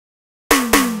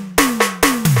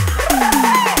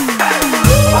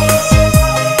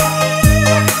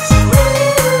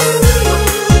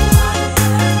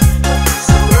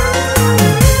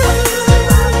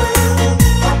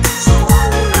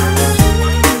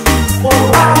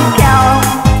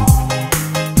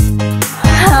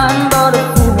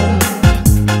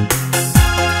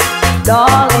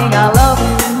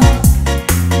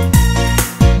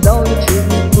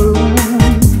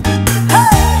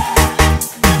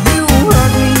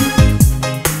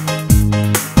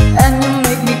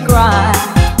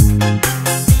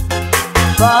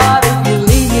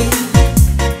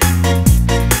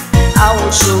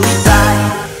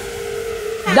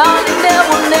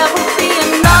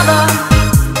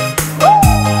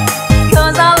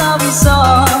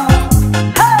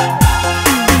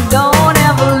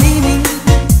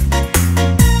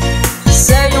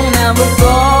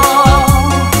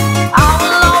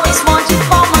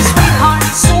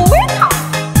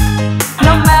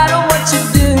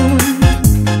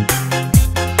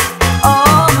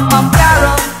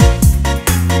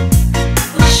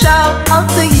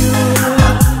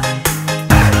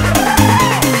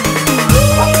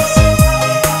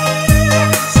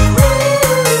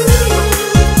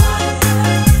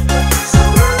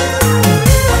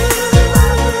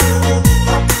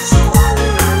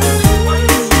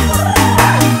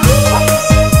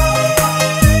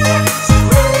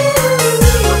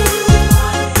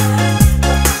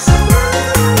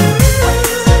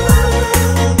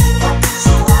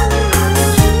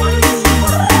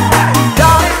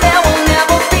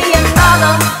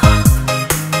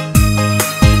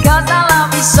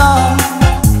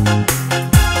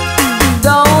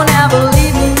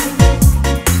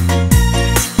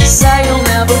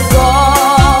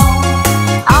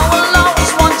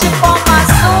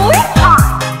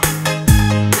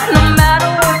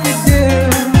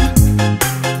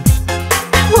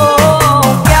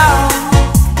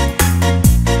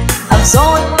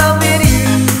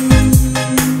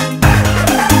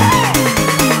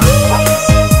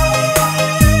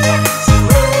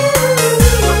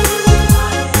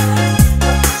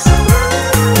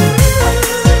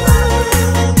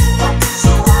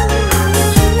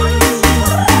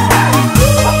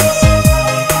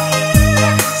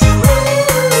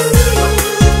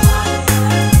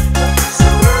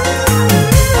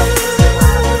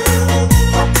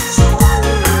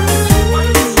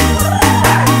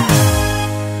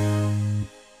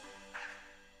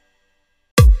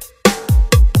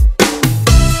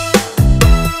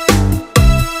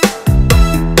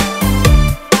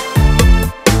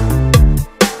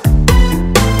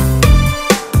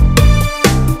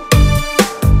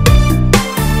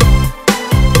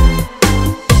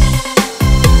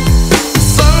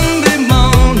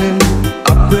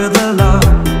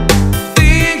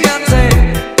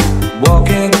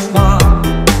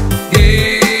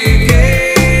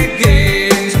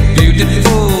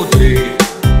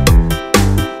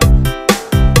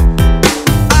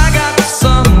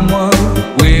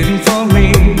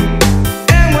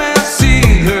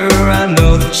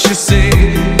say,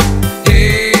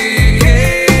 hey,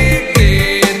 hey,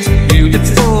 hey, it's a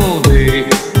beautiful day.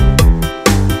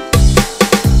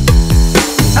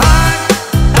 Hot,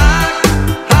 hot,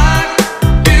 hot,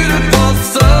 beautiful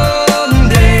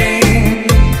Sunday.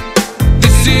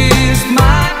 This is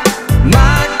my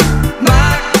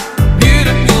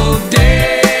beautiful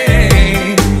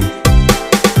day.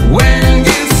 When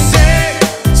you say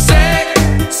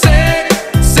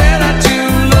that you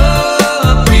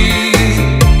love me,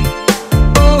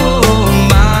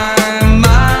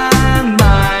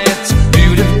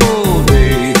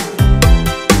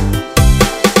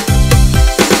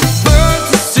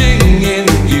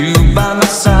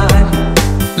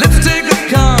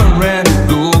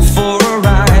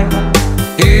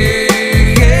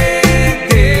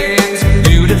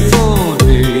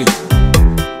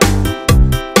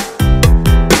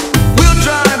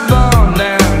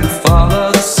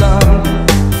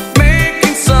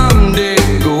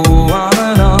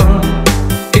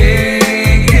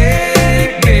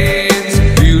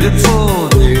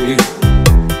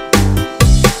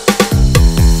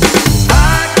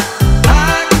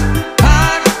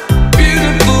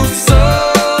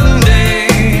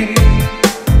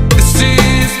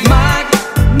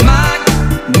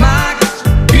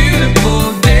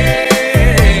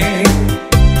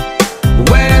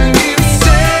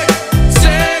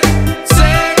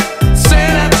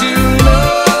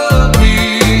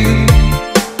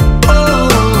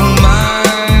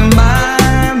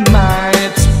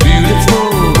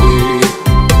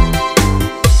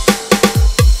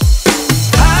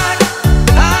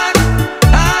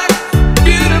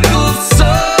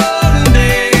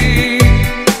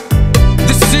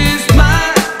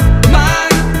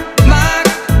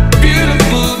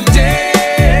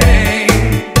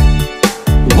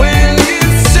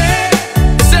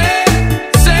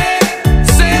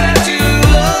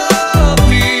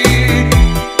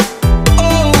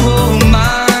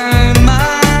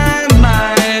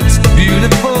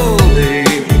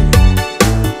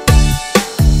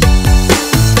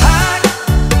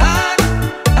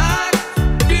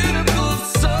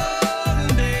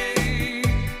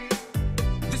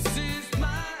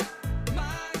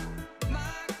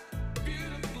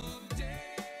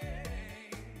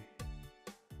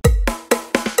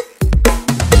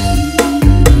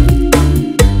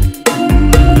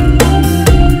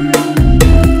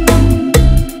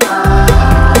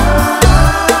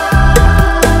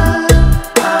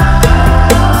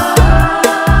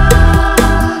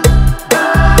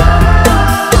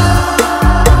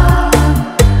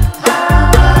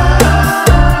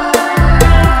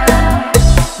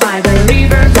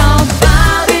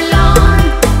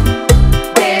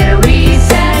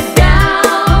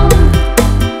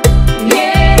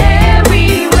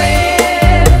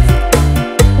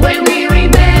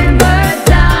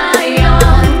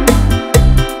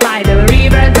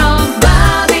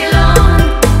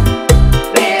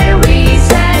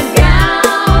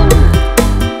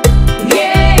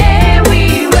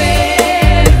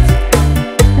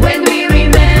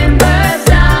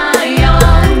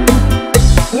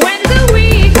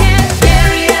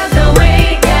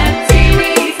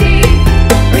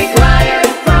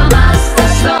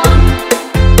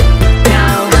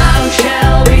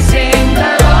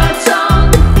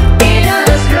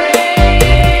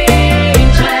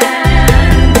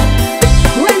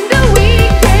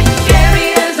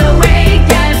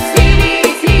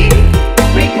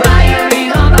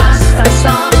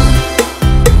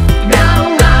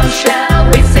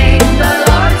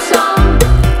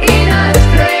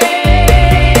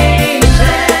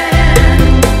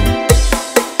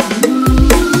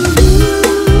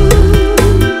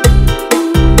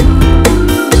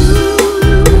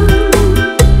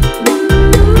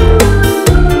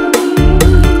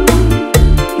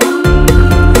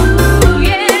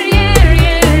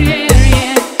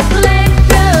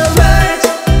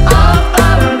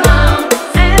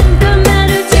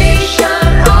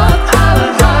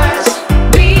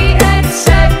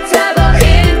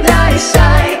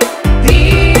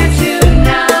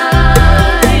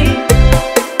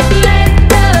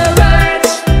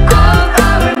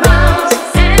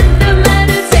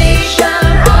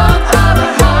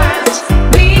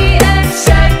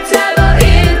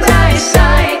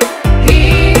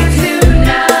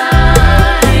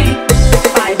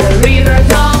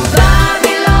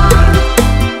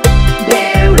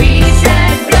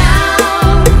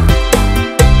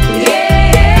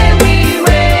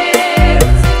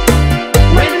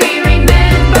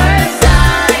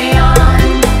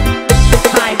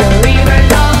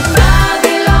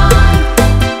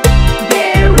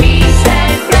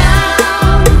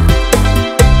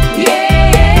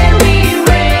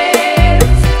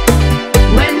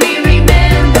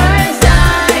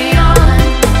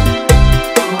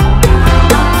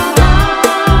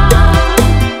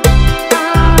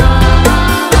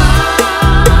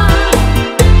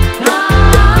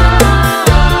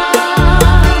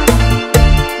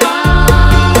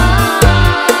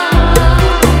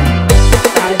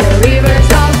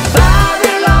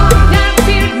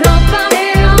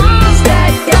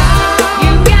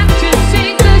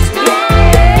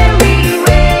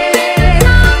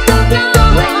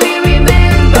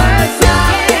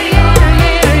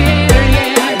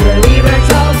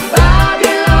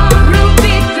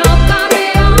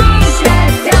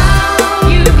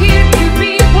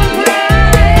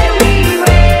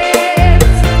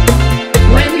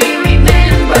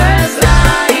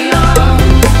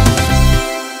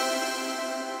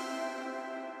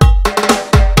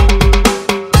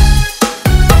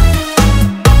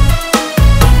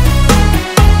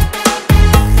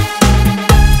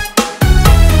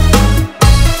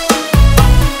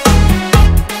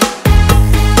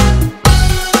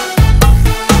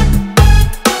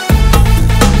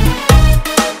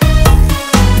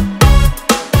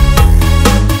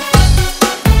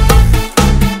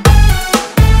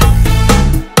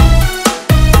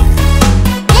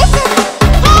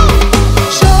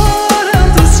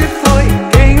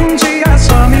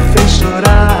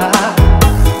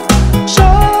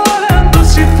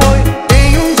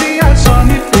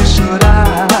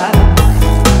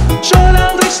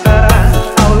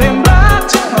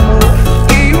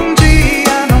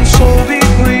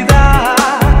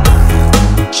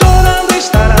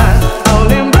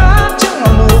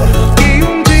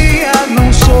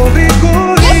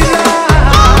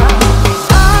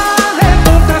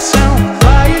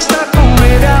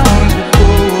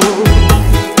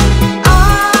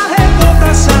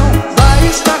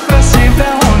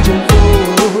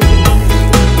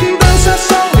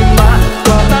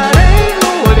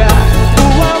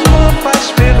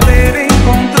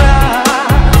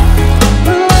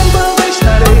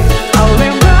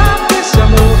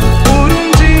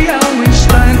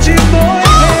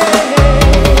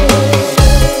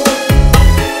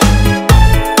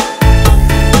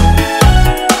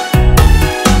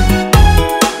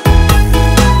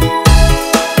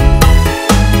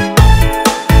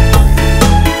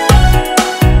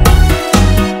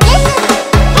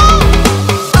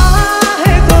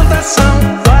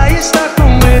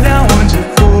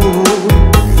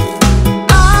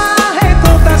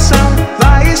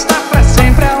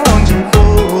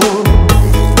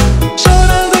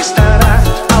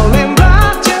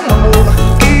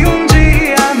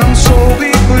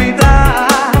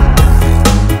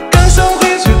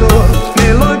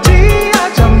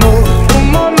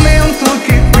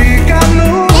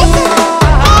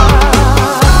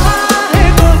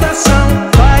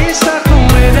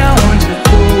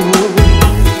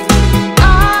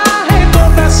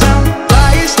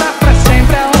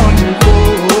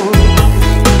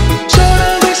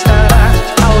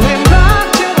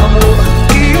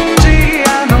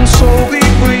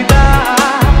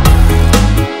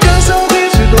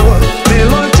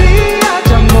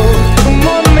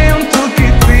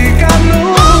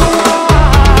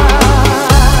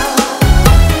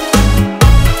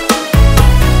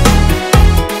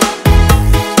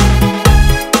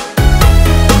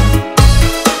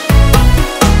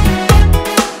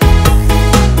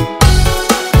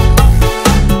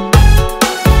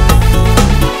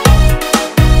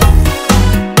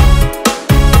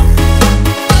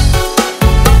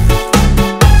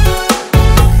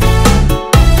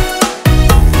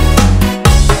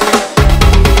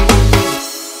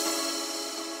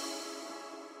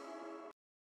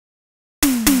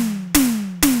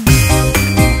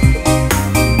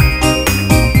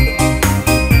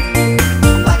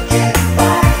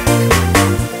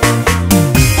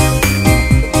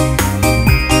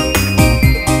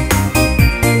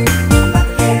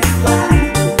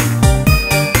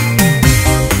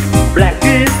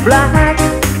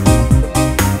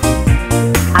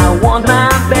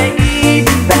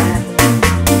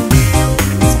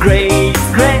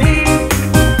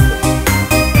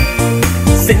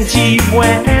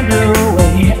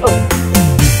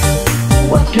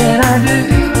 can I do?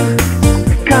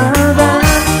 'Cause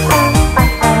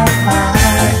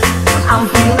I'm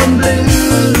feeling blue.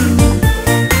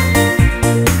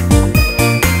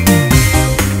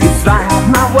 'Cause I have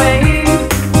my way.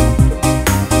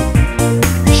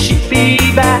 She'd be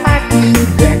back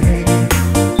today,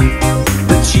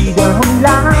 but she don't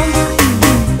like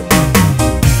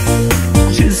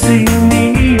to see me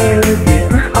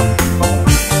again.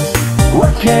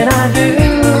 What can I do?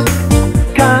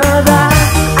 'Cause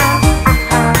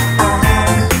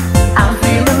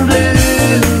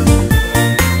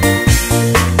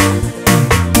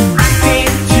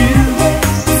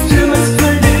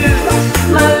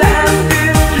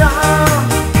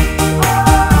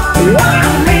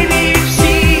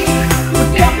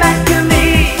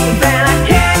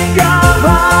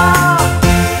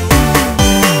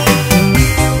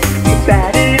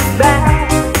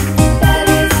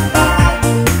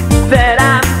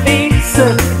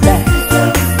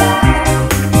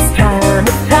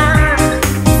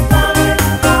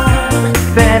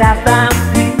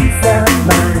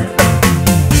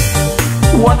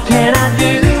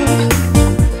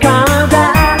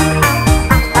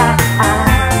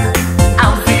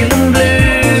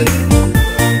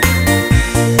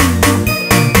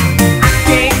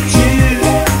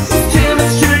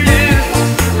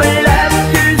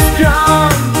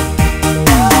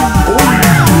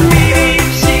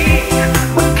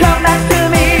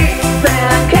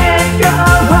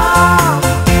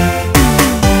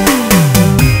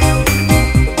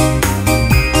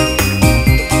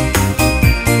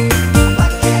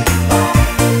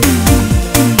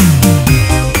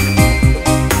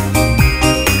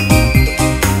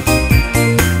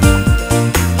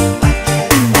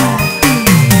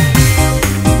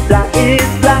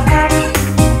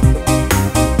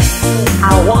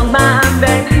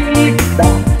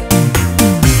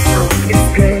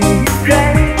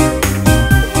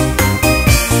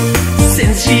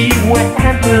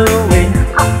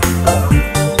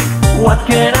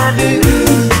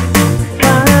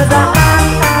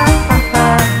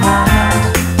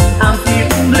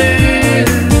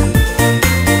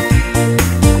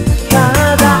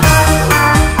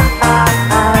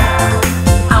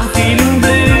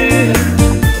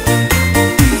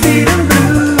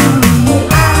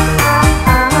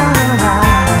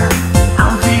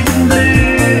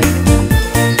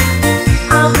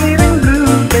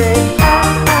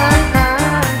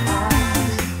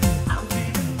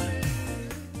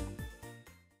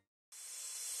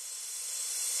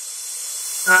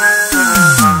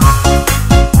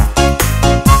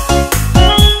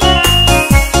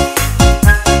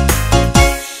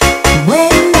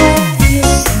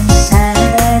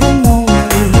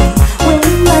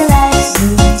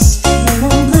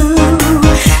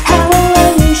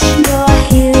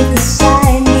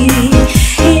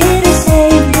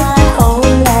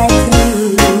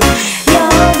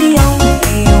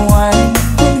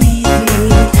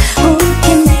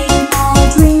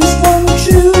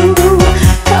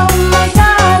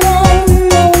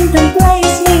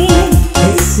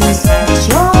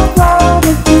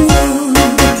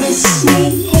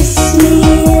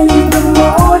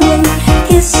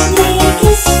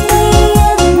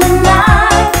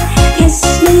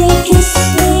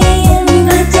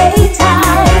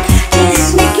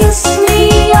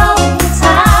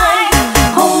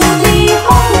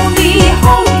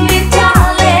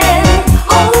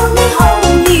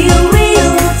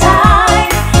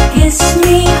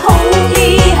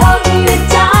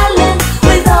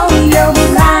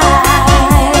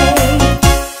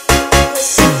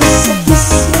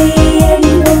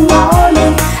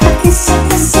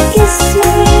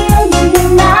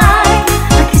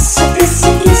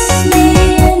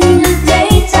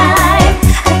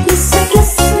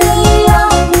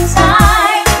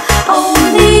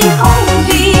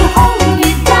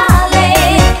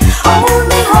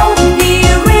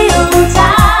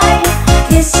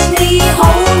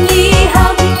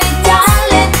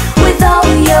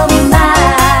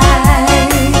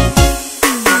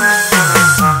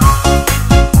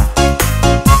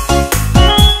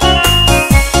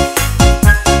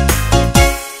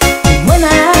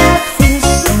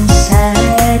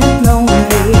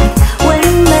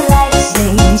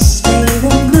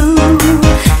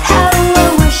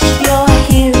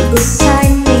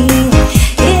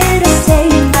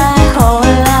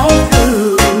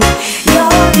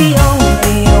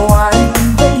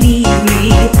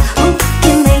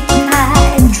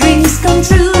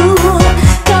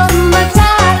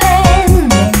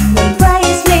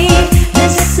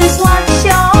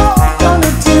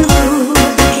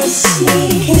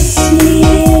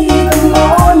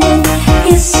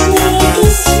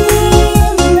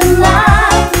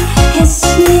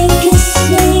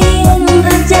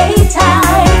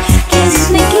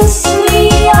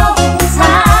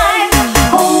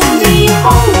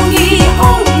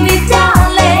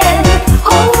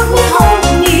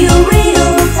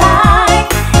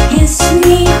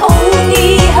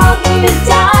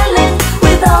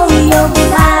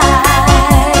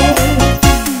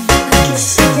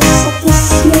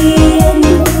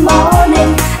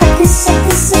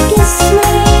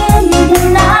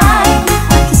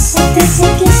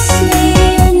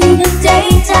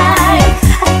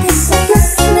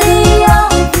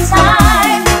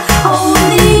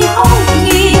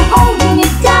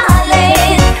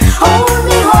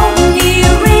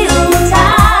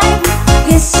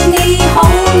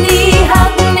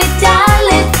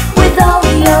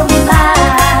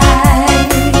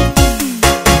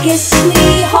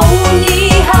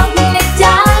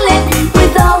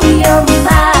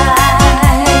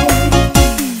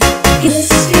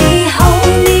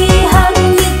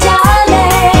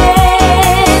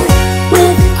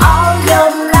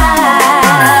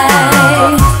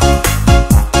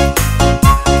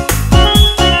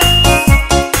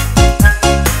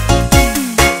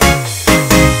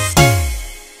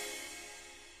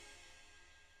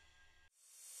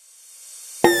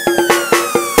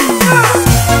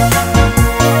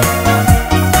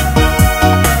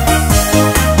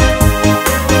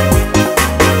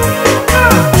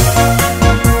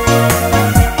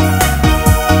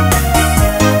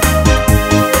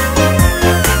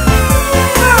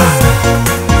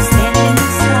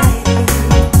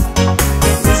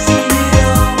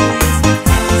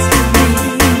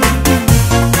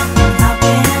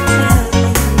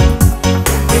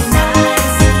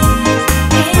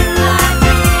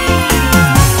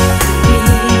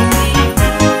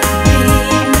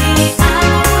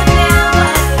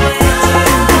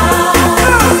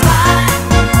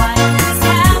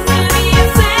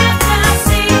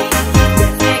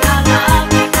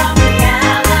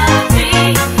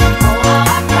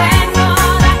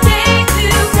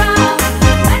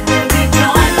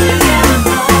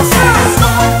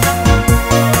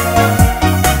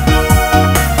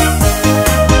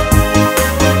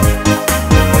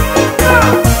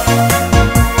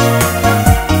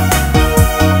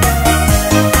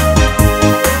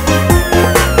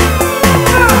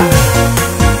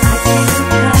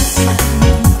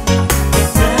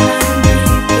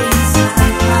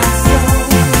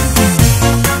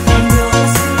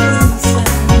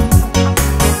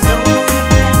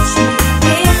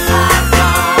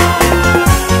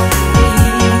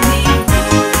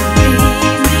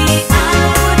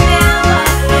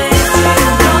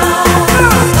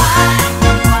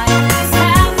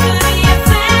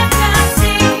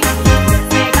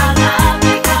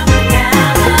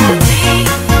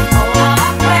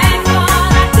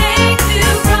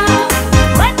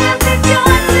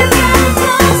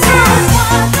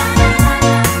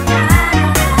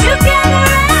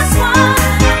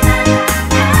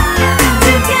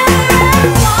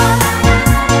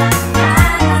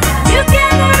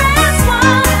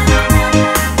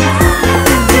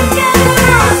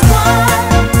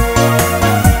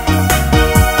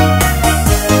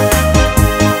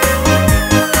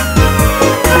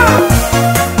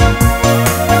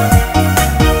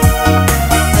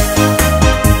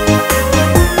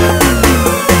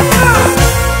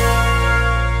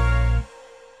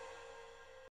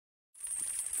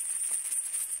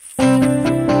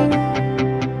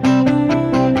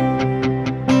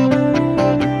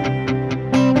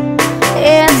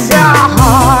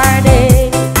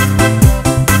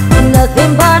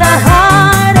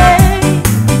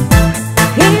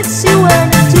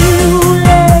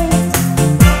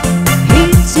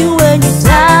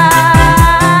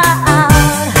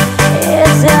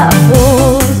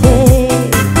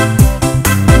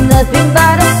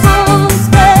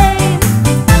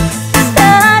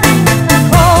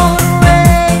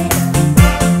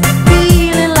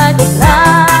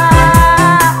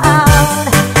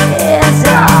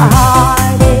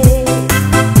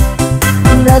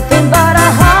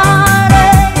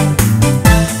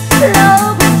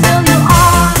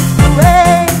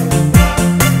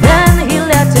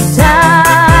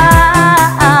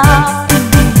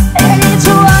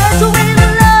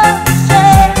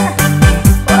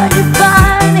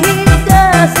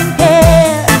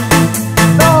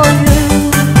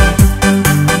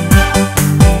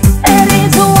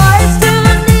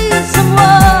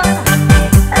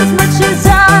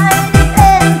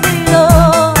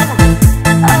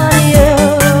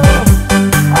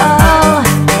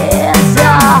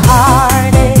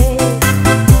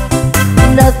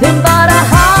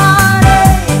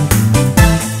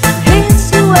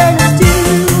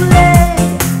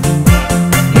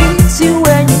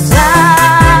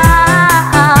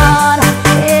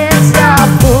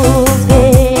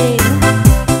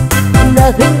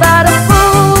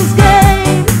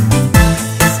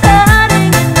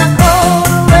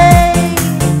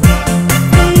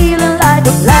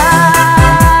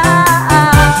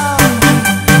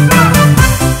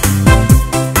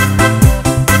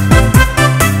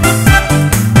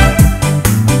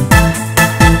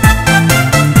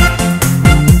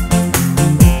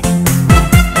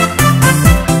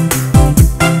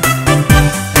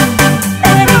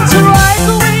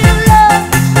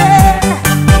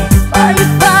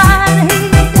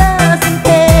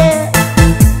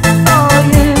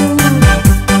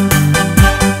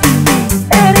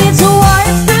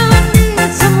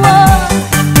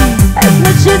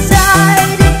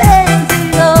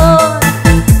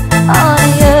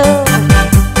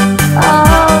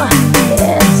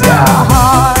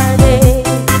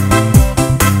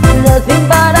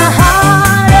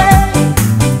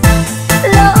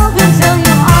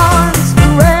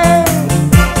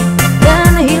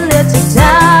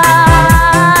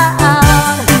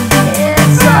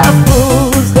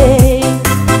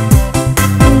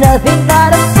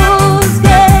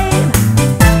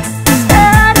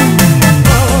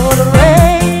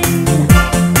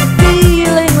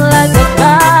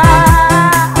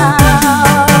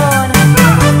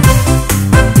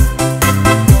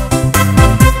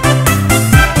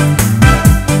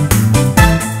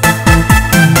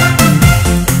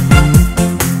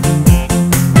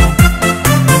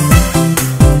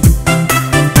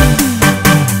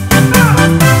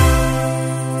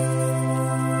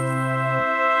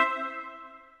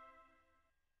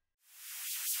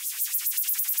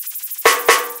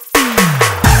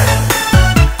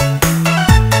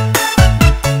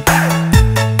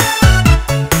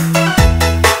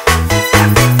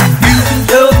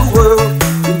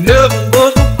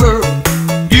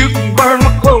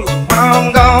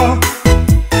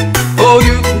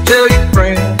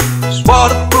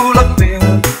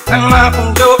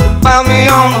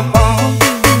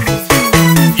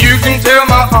can tell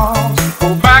my arms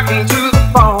go back into the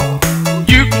fall.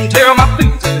 You can tell my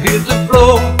feet to hit the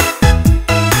floor.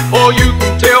 Or you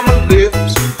can tell my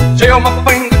lips, tell my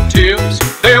fingertips,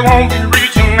 they won't be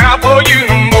reaching out for you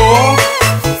no more.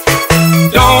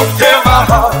 Don't tell my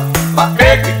heart, my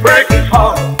achy, breaky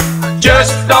heart, I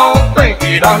just don't think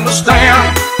he'd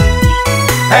understand.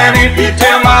 And if you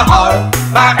tell my heart,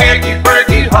 my achy,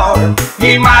 breaky heart,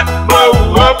 he might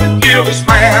blow up and kill this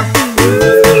man.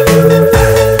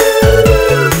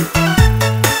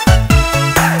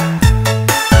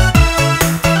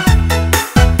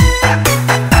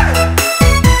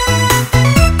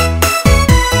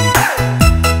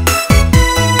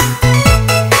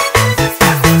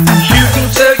 You can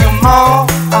tell your mom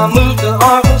I moved to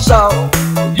Arkansas.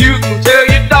 You can tell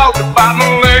your dog about my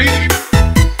leg.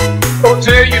 Or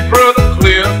tell your brother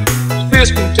Cliff,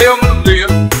 this can tell my lip,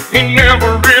 he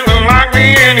never really liked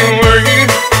me anyway.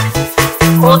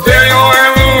 Or tell your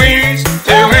Aunt Louise,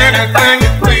 tell anything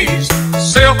you please,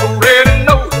 self already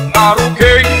knows I'm not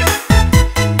okay.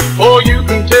 Or you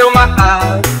can tell my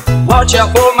eyes, watch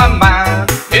out for my mind,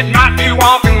 it might be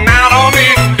walking out on me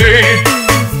today.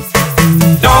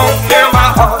 Don't tell my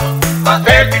heart, my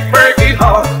achy, breaky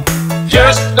heart,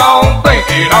 just don't think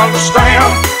he'd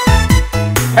understand.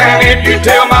 And if you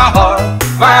tell my heart,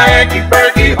 my achy,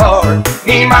 breaky heart,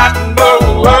 he might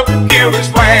blow up and kill this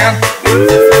man.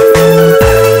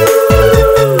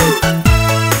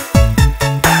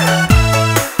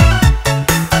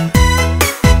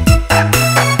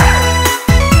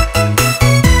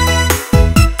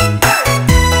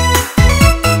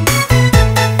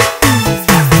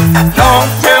 Don't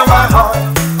tell my heart,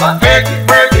 my achy,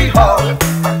 breaky heart,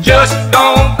 I just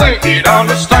don't think he'd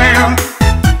understand.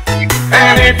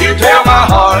 And if you tell my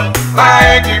heart, my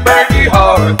achy, breaky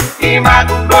heart, he might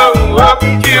blow up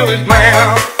and kill his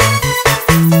man.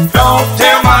 Don't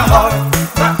tell my heart,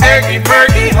 my achy,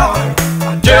 breaky heart,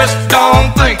 I just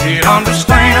don't think he'd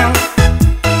understand.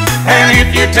 And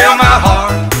if you tell my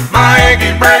heart, my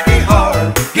achy, breaky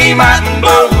heart, he might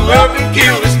blow up and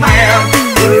kill his man.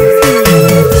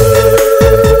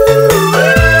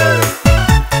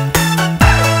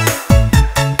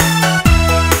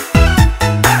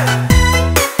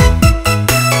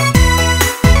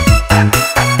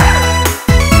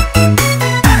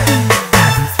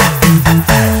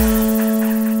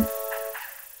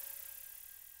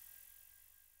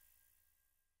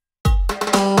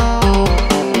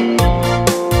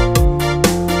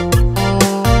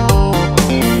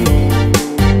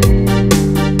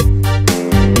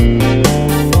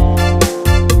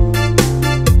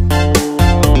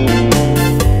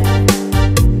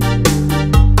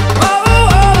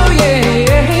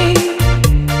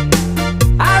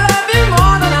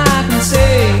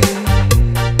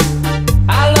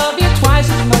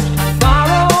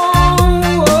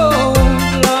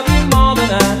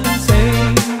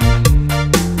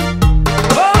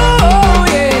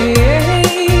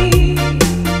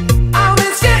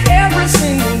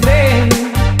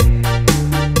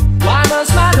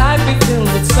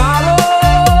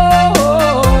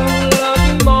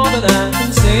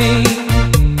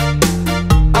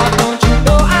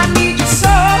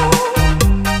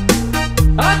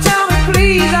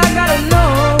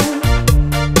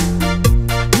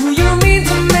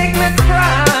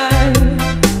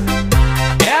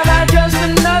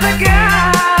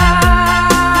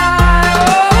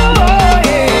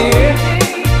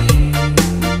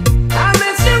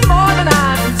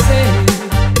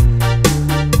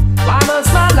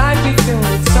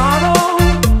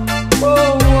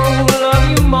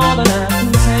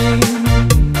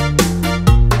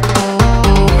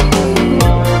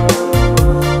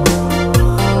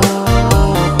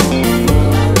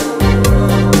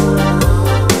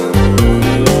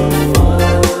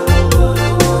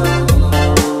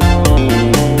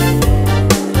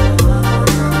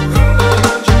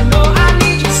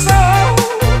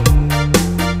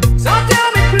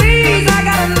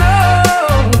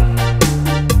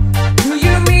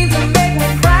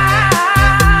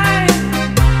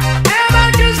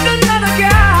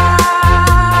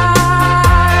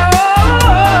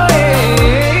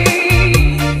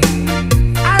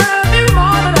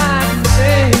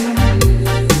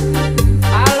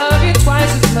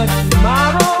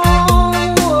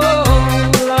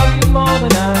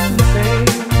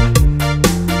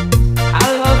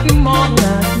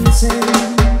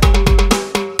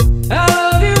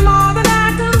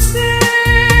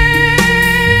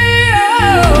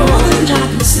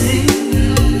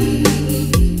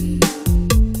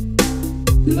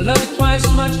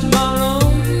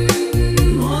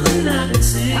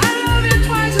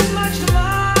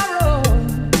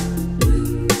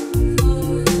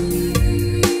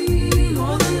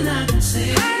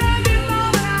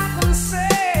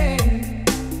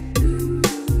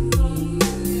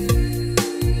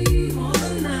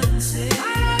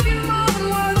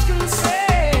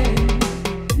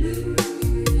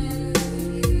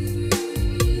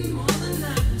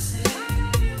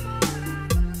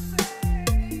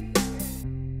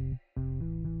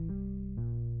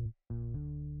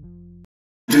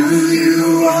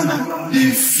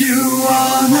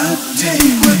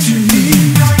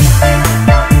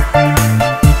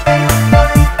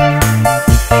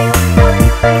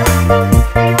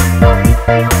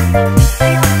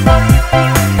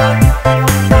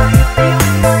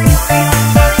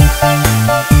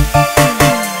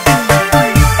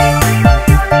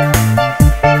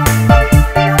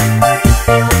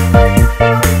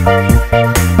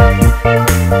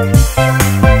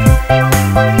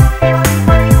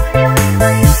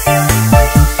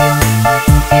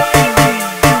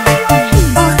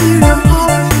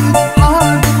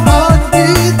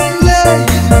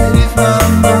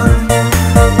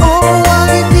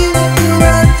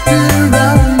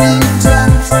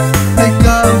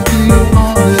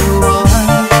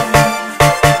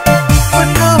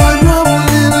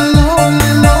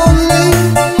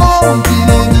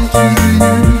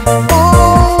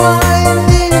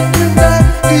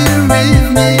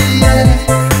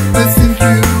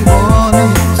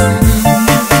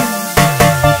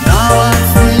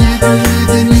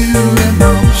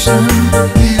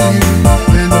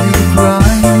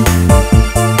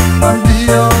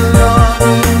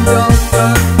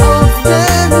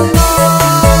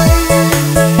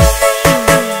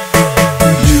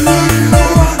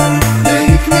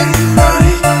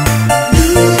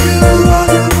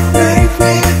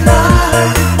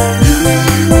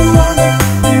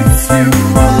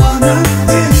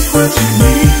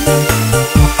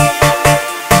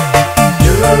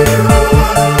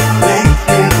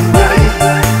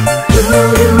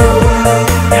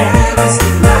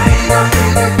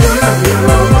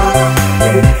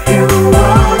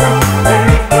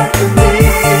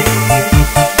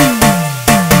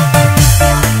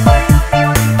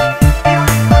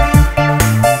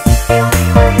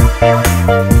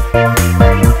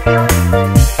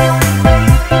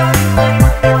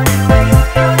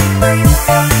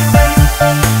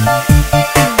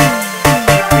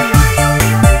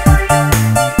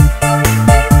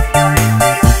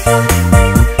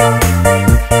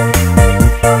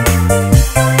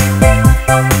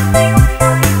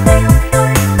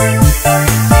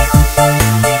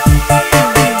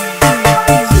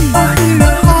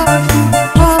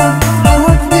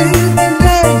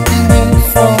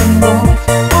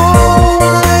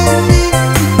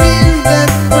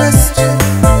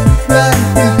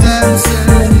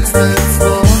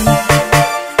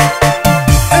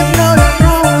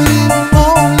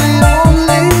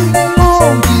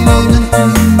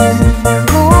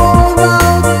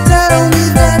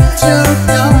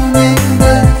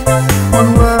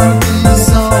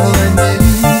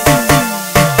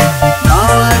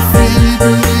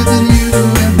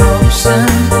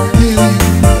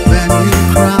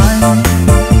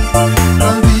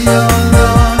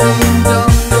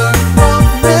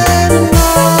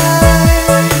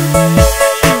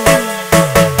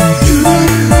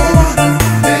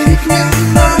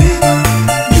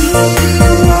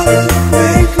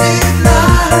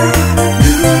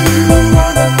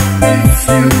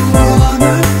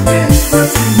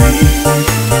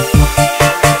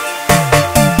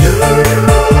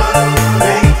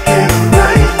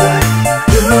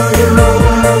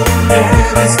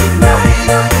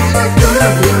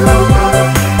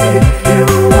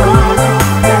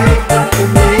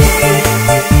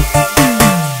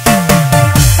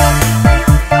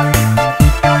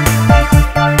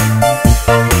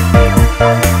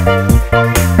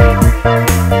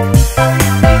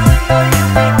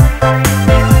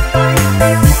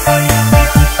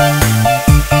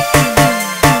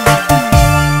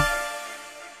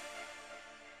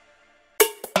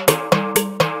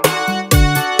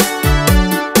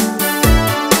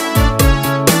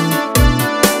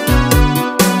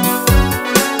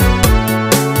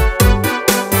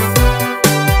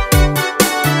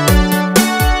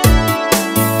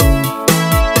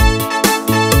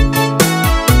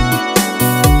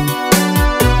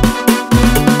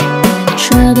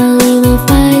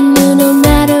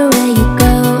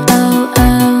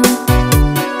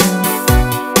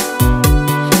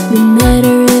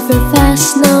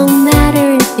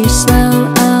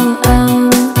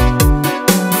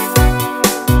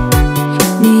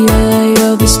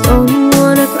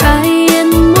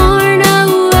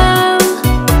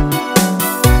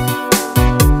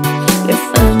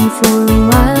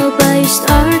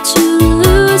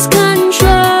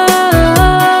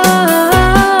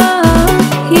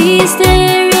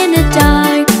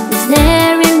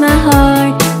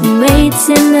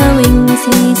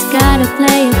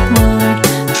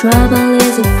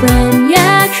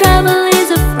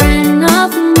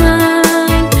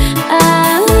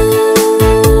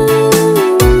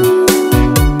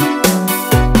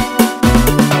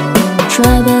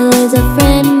 Trouble is a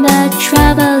friend, but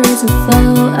trouble is a foe.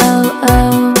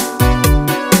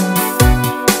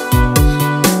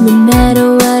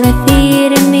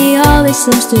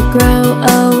 seems to grow.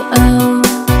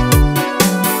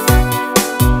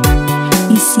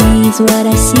 He sees what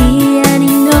I see and he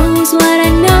knows what I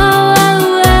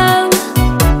know.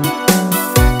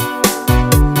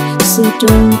 So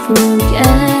don't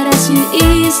forget as you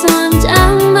ease on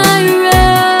down my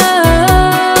road.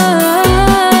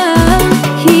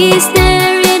 He's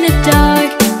there in the dark,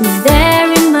 he's there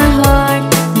in my heart.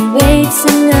 He waits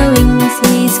in the wings,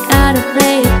 he's gotta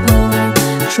play a part.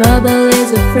 Trouble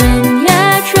is a friend,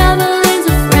 yeah, trouble is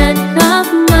a friend of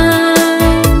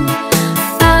mine.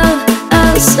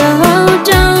 So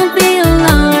don't be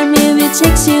alarmed if it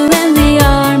takes you in the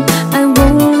arm. I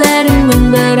won't let him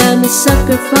win, but I'm a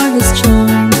sucker for his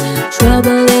charm.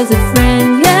 Trouble is a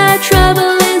friend, yeah,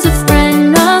 trouble is a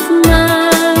friend of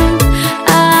mine.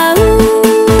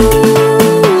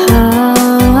 How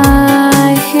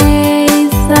I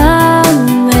hate the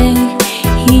way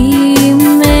he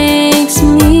makes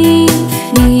me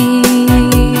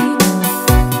feel,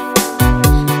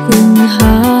 and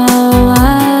how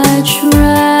I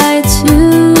try to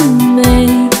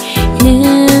make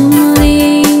him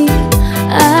leave.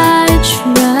 I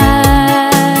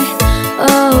try,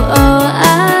 oh,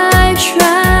 I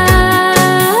try.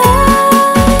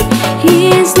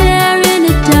 He's there in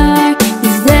the dark,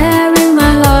 he's there in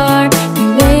my heart. He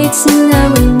waits in the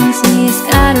wings, he's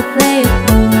gotta play a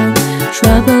part.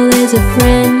 Trouble is a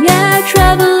friend, yeah,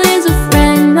 trouble is a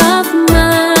friend of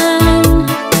mine.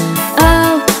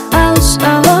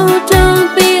 So don't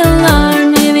be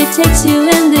alarmed if it takes you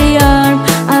in the arm.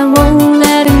 I won't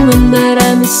let him win, but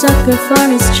I'm a sucker for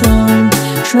his charm.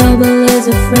 Trouble is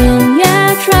a friend,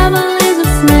 yeah, trouble is a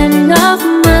friend of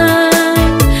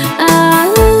mine.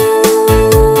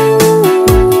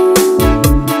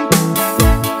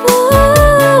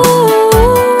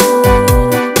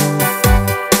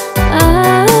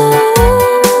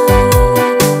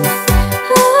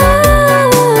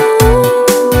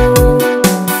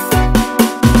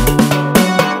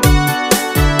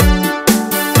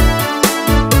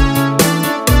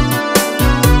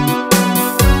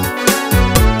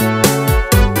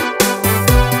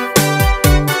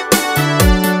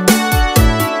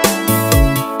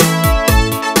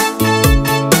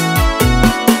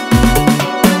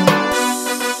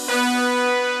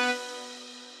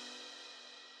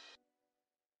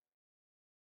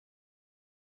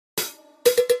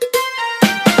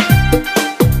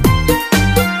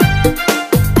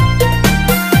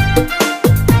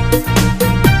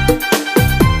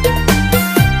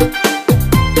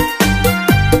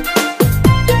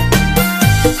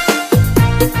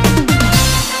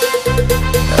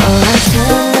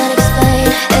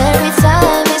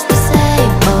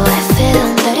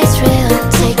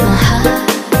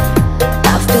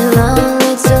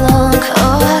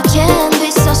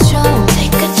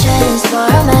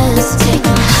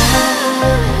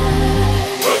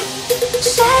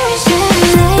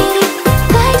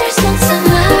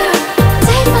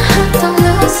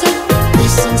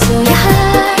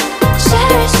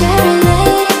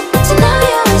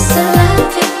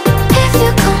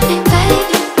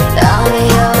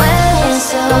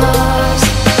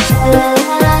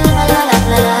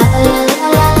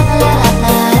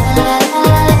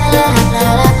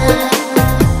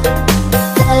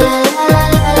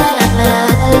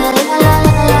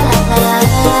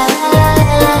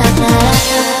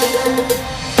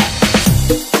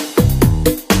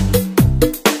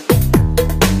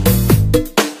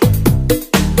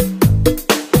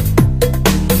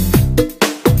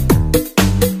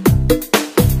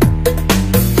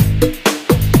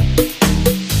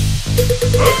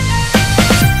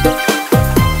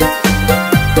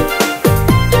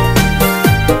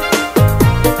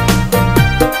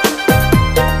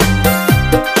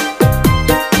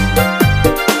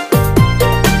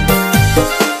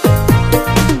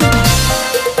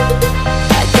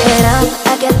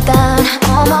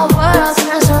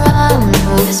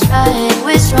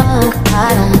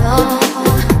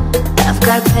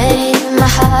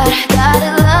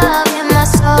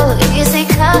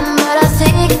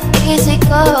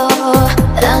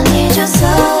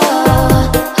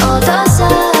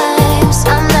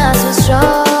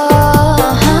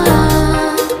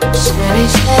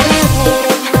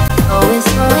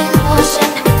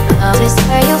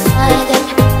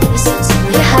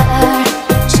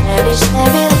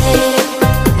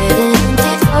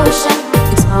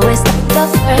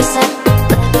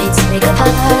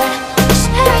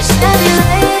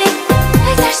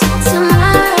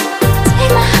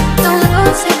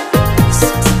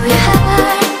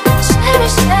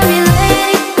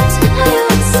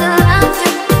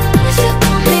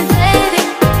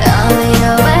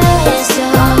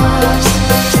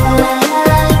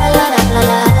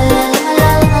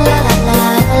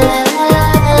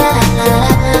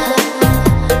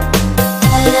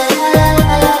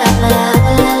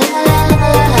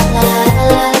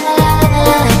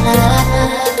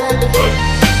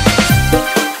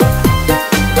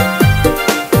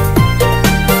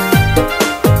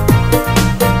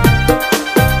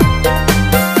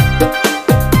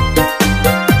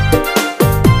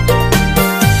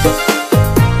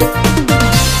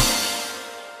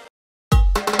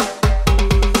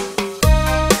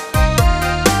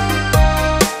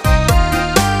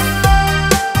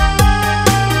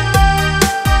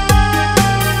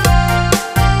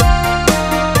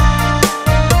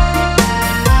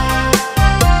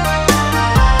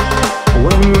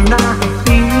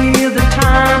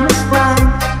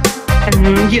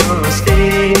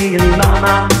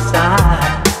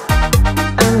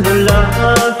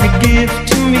 love you give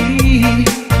to me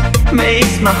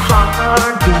makes my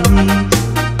heart beat.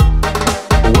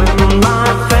 When my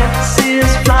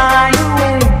fancies fly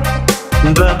away,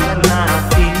 but my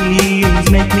feelings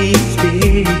make me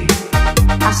stay.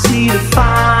 I see the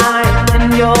fire in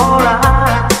your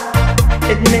eyes,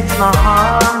 it makes my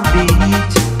heart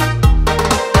beat.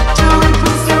 Do it,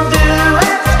 we still do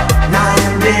it, night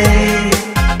and day.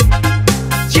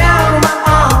 You're my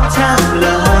all-time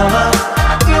lover.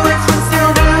 Do it, we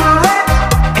still do it,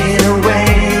 in a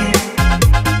way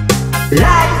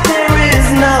like there is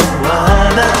no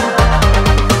other.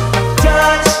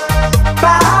 Touch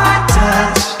by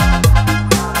touch,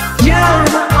 you're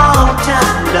my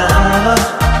all-time lover.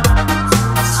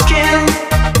 Skin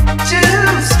to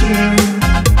skin,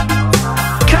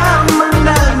 come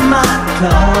under my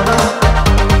cover.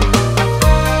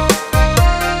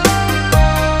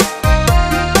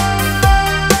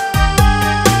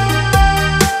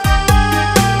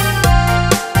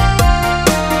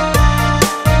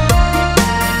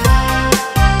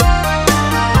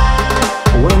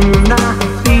 When I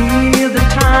feel the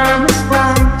time is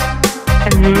right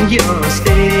and you're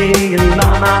staying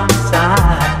by my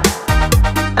side,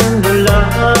 and the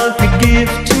love you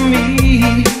give to me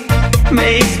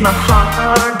makes my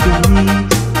heart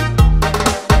beat.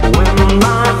 When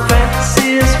my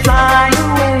fancies fly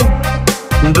away,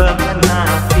 but my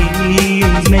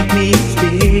feelings make me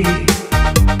stay.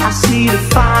 I see the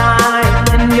fire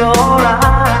in your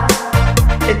eyes,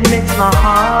 it makes my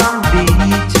heart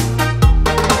beat.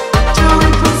 Do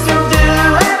it, we still do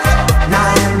it,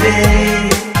 night and day.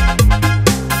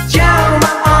 You're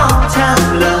my all-time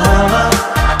lover.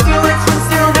 Do it, we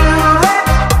still do it,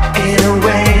 in a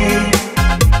way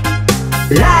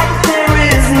like there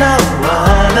is no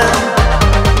other.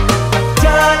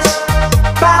 Touch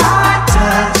by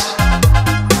touch,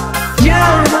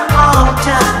 you're my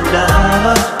all-time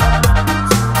lover.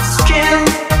 Skin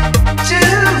to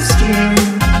skin,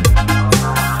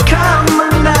 come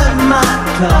under my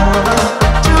cover.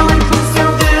 Do it, we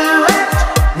still do it,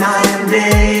 night and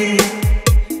day.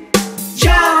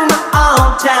 You're my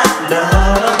all-time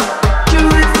lover. Do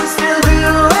it, we still do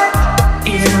it,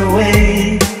 in a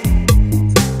way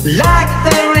like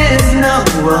there is no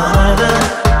other.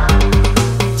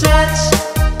 Touch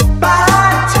by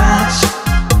touch,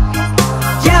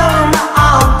 you're my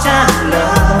all-time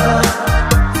lover.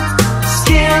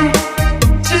 Skin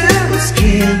to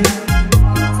skin,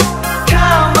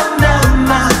 come under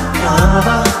my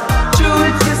cover. Do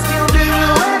it, we still do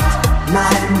it,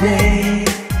 night and day.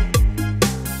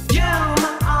 You're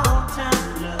my all-time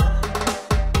lover.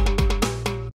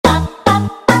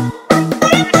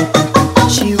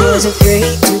 She was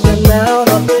afraid to come out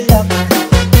of the lover.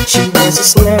 She was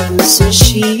as nervous as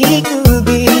she could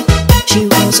be. She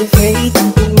was afraid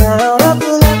to come out of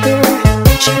the lover.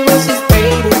 She was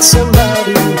afraid that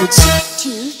somebody would see.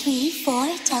 2, 3,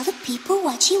 4, tell the people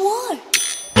what she wore.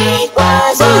 It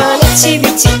was an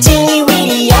itty-bitty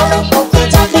teeny-weeny yellow polka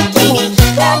dot bikini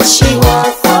that she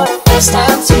wore for the first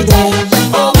time today.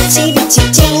 An itty-bitty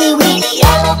teeny-weeny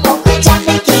yellow polka dot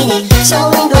bikini,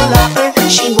 so in the locker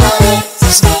she wanted to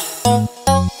stay.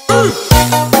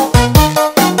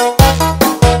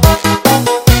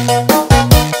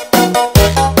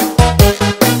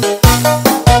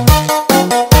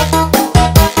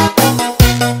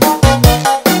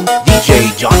 DJ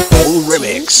John Paul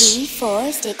Remix. 2, 3,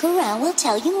 4, stick around, we'll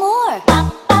tell you more.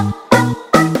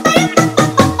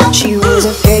 She was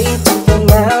afraid to come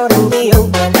out in the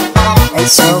open, and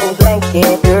so a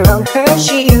blanket around her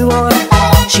she wore.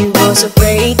 She was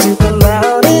afraid to come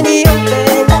out in the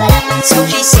open, so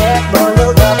she sat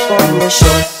bundled up on the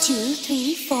shore. 2,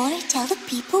 3, 4, tell the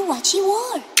people what she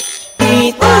wore.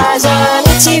 It was an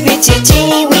itty-bitty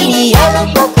teeny-weeny yellow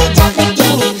polka dot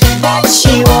bikini that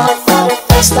she wore for the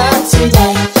first time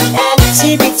today. An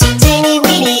itty-bitty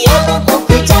teeny-weeny yellow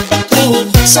polka dot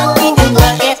bikini, so in the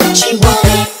blanket she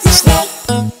wanted to stay.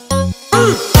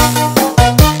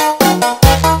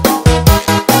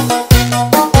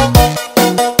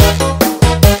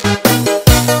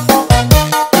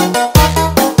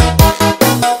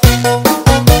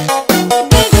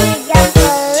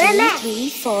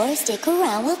 Stick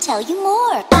around, we'll tell you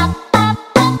more.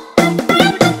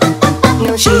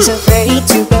 No, she's afraid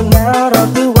to come out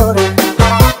of the water,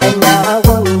 and now I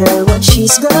wonder what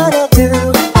she's gonna do.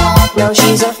 Now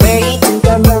she's afraid to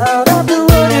come out of the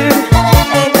water,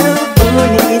 and her poor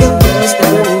little girl's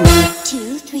gonna need.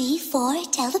 2, 3, 4,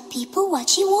 tell the people what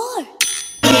she wore.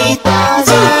 It was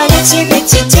an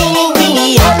itty-bitty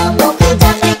teeny-weeny yellow polka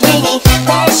dot bikini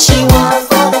that she wore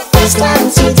for the first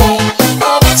time today.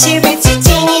 An itty-bitty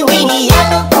teeny-weeny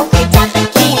yellow polka dot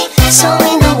bikini, so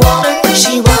in the water she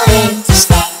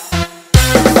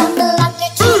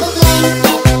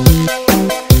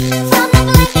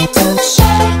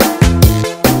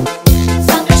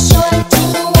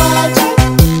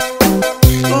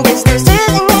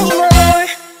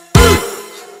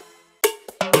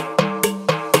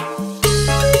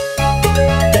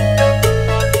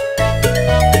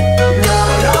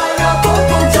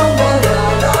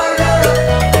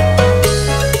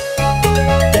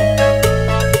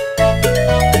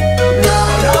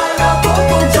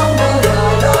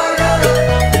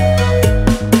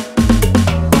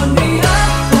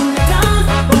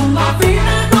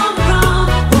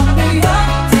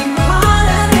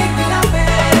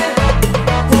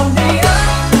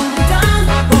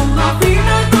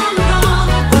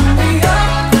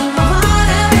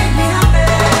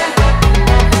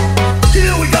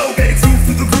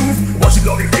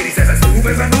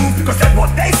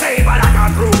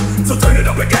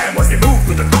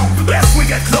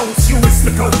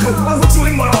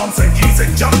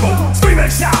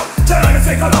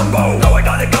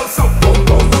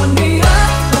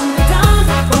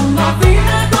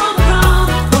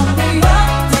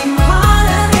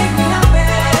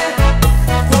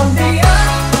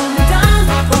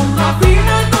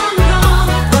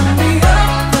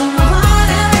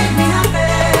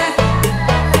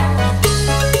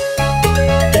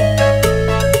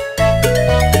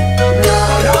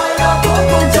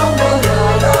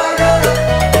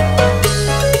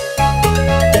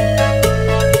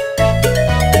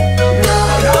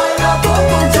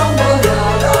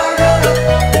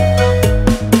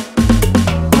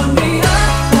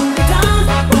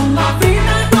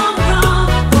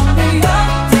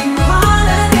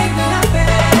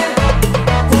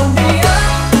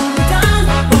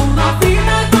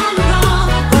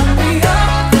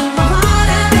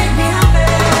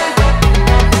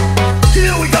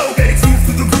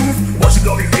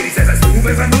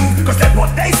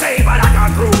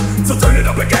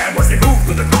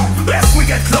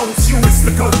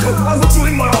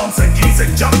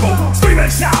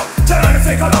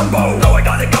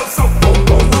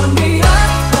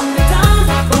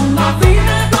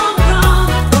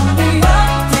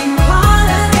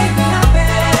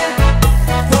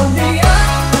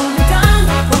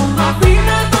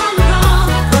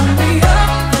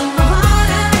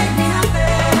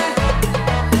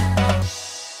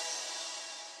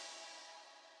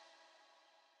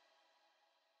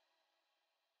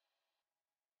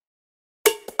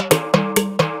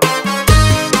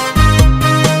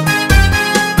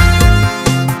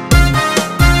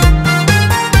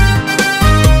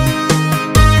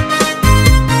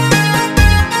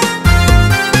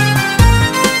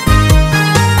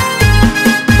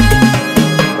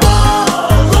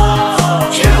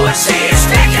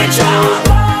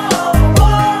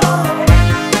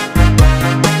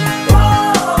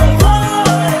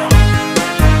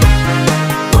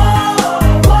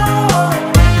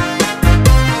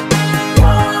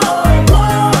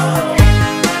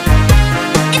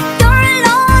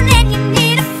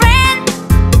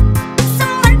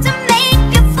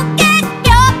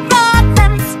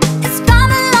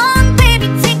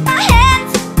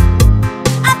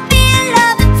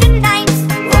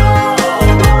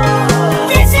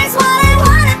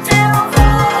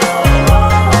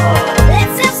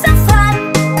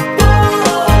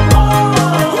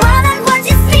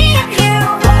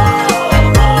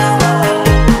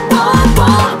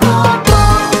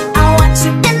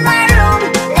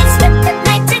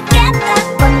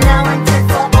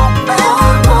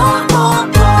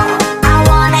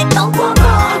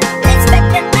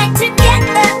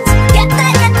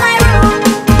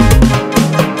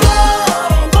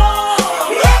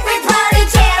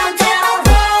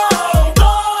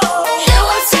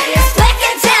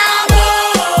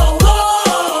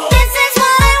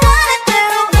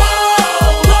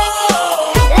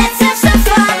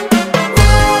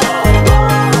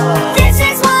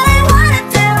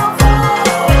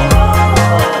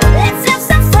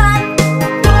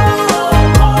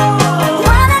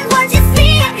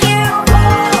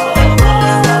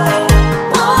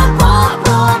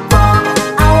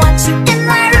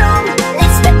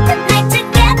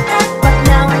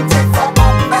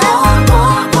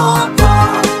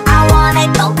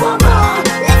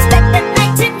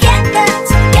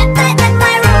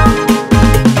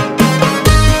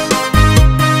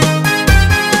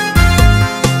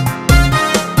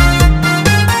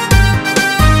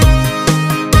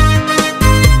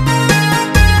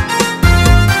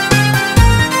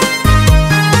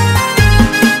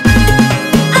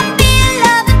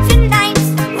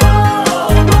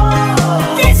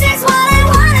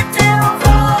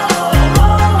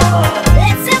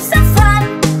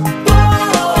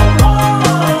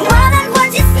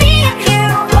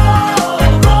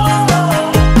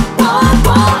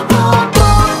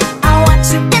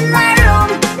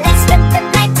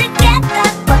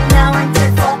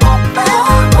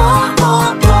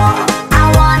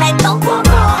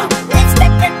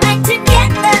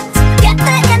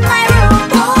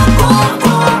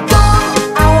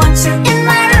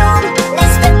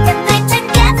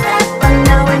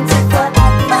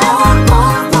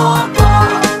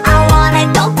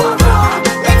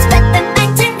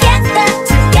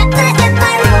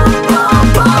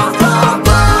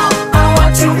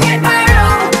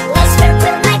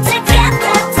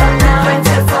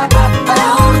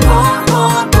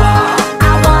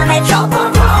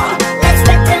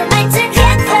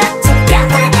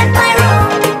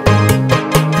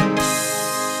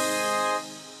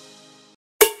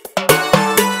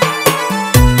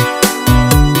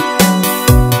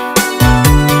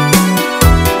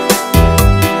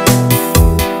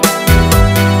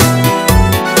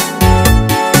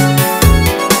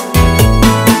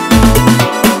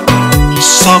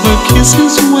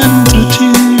kisses went to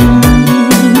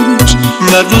tears.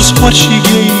 That was what she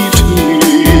gave to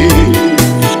me.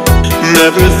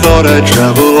 Never thought I'd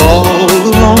travel all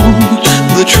along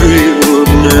the trail of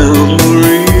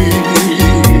memory.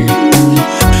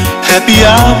 Happy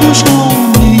hours,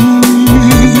 long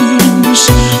years,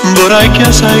 but I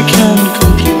guess I can't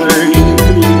complain,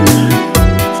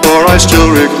 for I still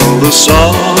recall the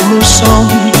summer sun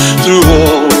through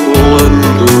all the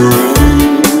winter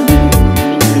rain.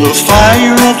 The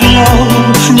fire of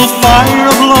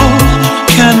love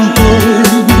can burn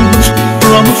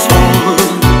from afar,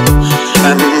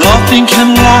 and nothing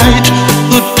can light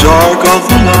the dark of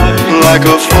the night like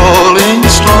a falling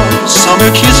star. Summer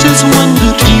kisses,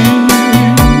 winter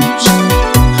tears,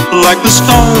 like the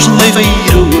stars and they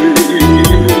fade away,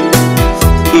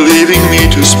 leaving me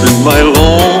to spend my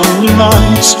lonely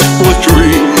nights with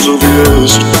dreams of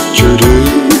yesterday.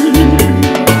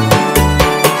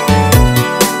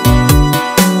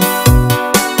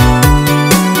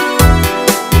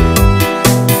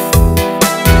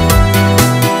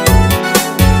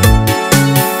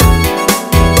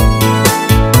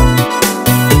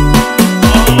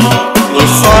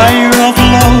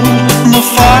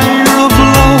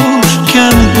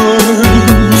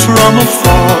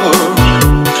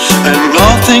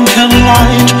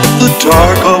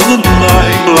 Dark of the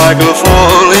night like a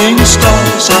falling star.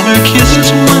 Summer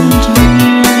kisses, winter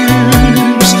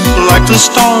years, like the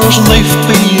stars and they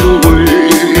fade away,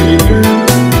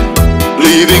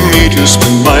 leaving me to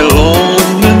spend my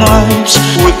lonely nights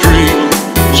with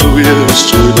dreams of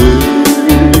yesterday.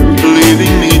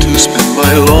 Leaving me to spend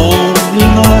my lonely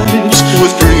nights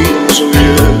with dreams of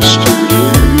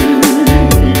yesterday.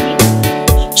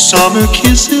 Summer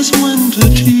kisses, winter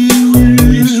tears,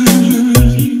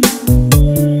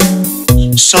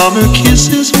 summer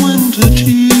kisses, winter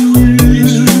tears,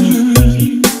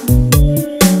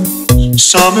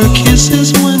 summer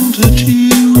kisses, winter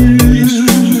tears,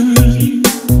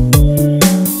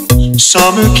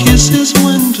 summer kisses,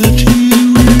 winter tears.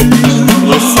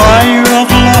 The fire of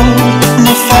love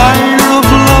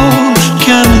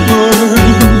can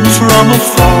burn from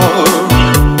afar,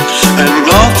 and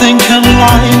nothing can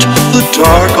light the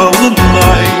dark of the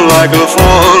night like a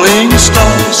falling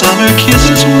star. Summer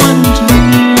kisses, winter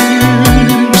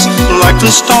tears, like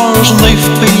the stars and they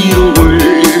fade away,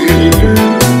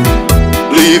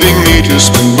 leaving me to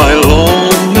spend my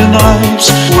lonely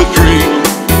nights with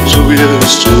dreams of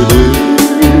yesterday.